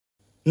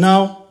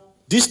Now,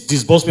 this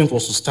disbursement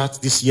was to start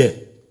this year.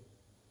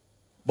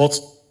 But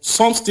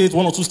some states,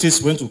 one or two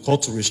states went to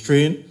court to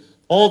restrain.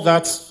 All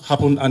that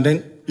happened, and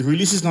then the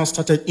releases now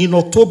started in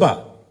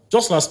October,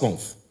 just last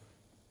month.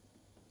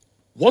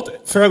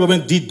 What federal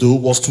government did, though,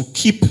 was to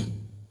keep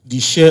the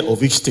share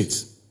of each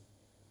state.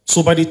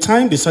 So by the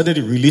time they started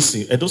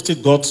releasing, Edo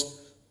State got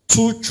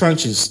 2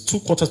 tranches, 2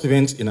 quarters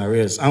payments in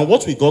arrears. And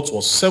what we got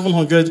was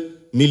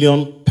 700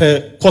 million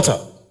per quarter.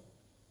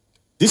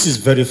 This is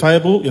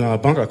verifiable in our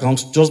bank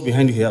account just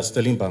behind here at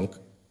Sterling Bank.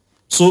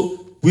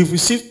 So we've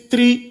received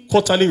 3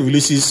 quarterly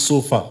releases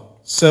so far.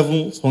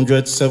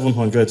 700,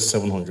 700,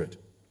 700.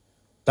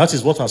 That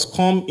is what has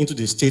come into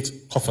the state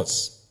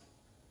coffers.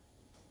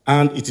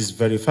 And it is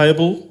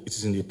verifiable. It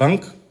is in the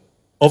bank.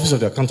 Office of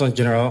the Accountant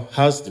General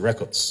has the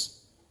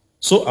records.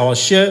 So our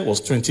share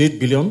was 28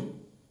 billion.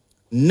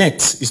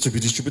 Net is to be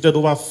distributed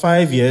over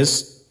 5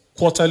 years,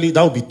 quarterly.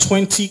 That will be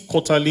 20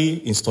 quarterly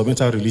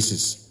instrumental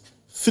releases.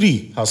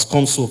 3 has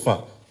come so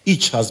far.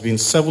 Each has been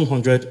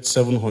 700,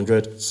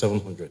 700,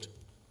 700.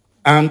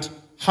 And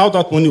how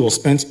that money was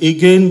spent,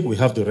 again, we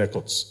have the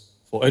records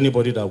for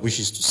anybody that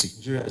wishes to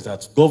see. Is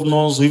that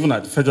governors, even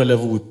at the federal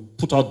level, we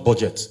put out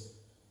budget.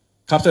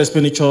 Capital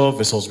expenditure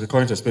versus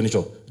recurrent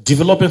expenditure.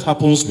 Development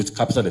happens with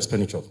capital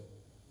expenditure.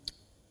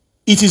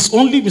 It is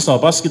only Mr.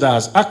 Obaseki that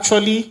has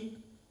actually,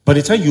 by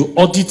the time you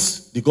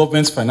audit the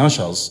government's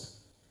financials,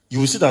 you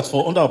will see that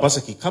for under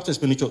Obaseki, capital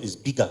expenditure is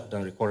bigger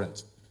than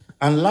recurrent.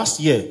 And last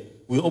year,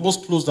 we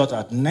almost closed out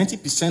at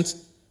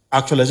 90%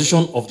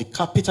 actualization of the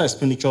capital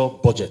expenditure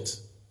budget.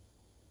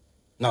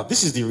 Now,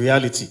 this is the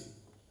reality.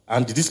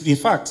 And this, in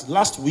fact,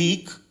 last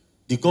week,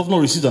 the governor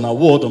received an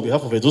award on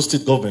behalf of Edo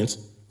State government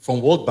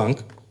from World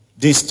Bank.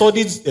 They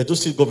studied Edo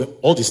State government,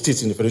 all the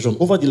states in the federation,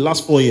 over the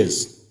last 4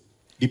 years.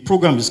 The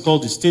program is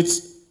called the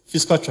States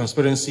Fiscal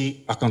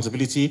Transparency,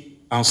 Accountability,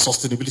 and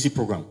Sustainability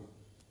Program.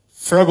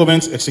 Federal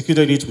government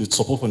executed it with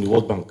support from the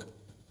World Bank.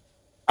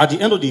 At the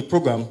end of the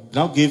program,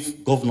 now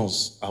gave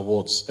governors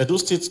awards. Edo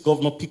State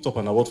governor picked up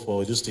an award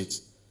for Edo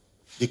State.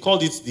 They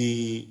called it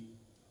the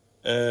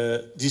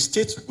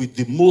state with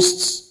the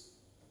most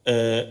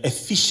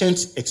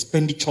efficient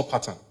expenditure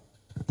pattern,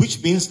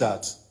 which means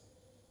that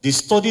they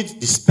studied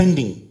the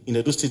spending in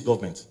Edo State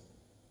government.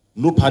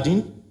 No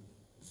padding,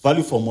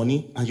 value for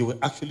money, and you were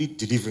actually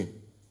delivering.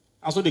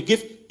 And so they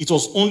gave, it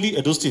was only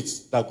Edo State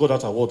that got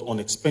that award on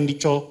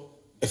expenditure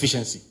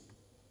efficiency.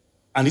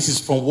 And this is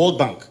from World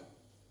Bank.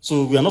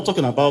 So we are not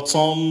talking about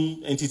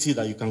some entity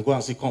that you can go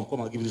and say, come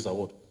and give me this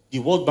award. The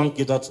World Bank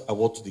gave that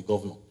award to the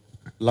governor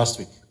last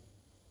week.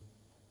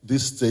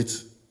 This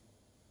state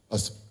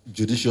has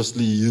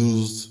judiciously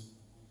used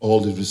all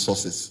the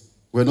resources.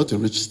 We're not a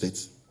rich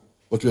state,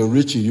 but we are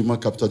rich in human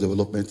capital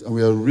development, and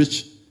we are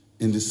rich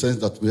in the sense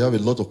that we have a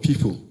lot of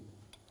people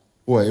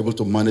who are able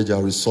to manage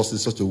our resources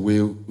in such a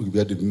way we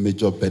get the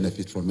major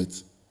benefit from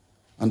it.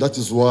 And that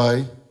is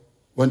why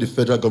when the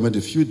federal government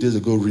a few days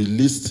ago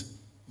released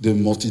the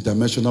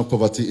multidimensional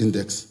poverty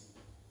index,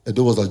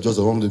 Edo was just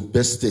among the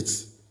best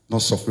states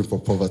not suffering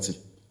from poverty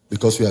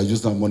because we are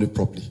using our money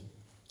properly.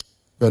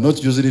 We are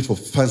not using it for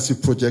fancy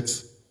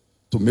projects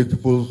to make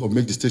people or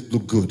make the state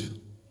look good.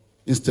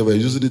 Instead, we're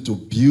using it to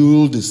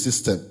build a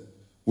system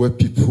where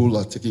people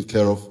are taken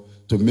care of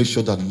to make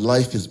sure that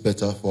life is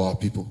better for our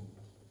people,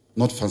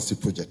 not fancy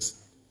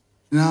projects.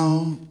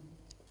 Now,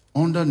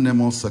 under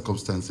normal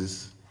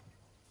circumstances,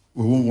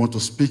 we won't want to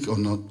speak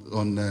on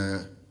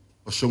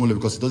Oshiomhole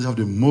because he doesn't have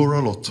the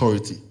moral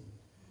authority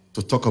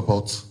to talk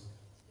about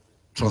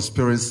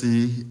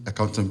transparency,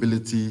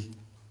 accountability,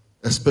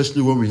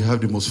 especially when we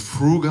have the most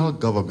frugal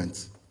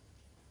government,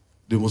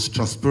 the most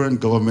transparent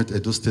government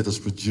Edo State has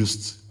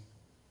produced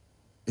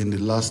in the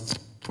last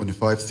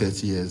 25,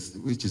 30 years,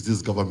 which is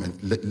this government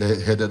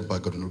headed by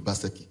Godwin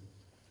Obaseki.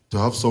 To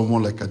have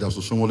someone like Adams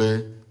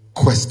Oshiomhole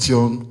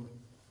question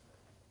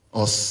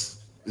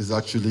us is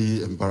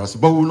actually embarrassing.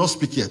 But we will not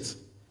speak yet.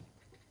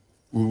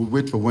 We will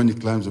wait for when he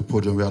climbs the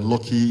podium. We are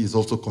lucky he's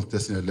also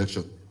contesting an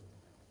election.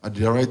 At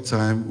the right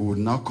time, we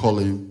will now call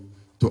him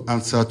to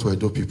answer to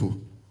Edo people.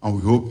 And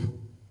we hope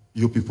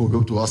you people will be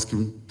able to ask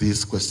him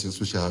these questions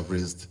which I have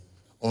raised.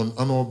 On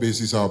annual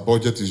basis, our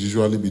budget is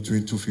usually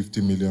between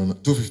 250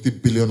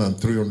 billion and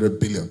 300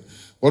 billion.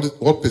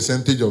 What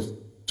percentage of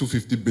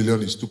 250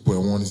 billion is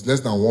 2.1? It's less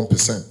than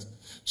 1%.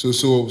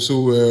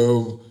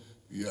 So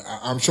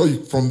I'm sure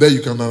from there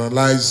you can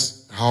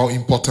analyze how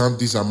important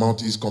this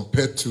amount is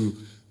compared to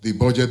the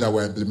budget that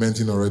we're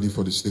implementing already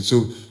for the state.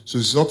 So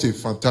it's not a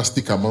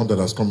fantastic amount that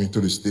has come into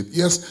the state.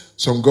 Yes,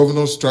 some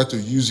governors try to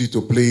use it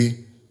to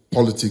play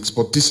politics,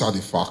 but these are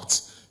the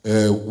facts.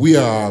 We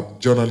are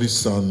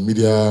journalists and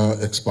media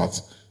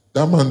experts.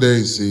 That man there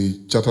is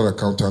a chartered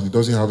accountant. He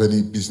doesn't have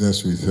any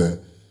business with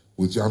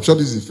you. I'm sure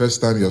this is the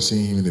first time you're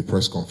seeing him in a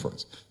press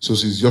conference. So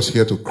he's just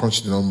here to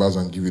crunch the numbers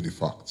and give you the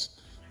facts.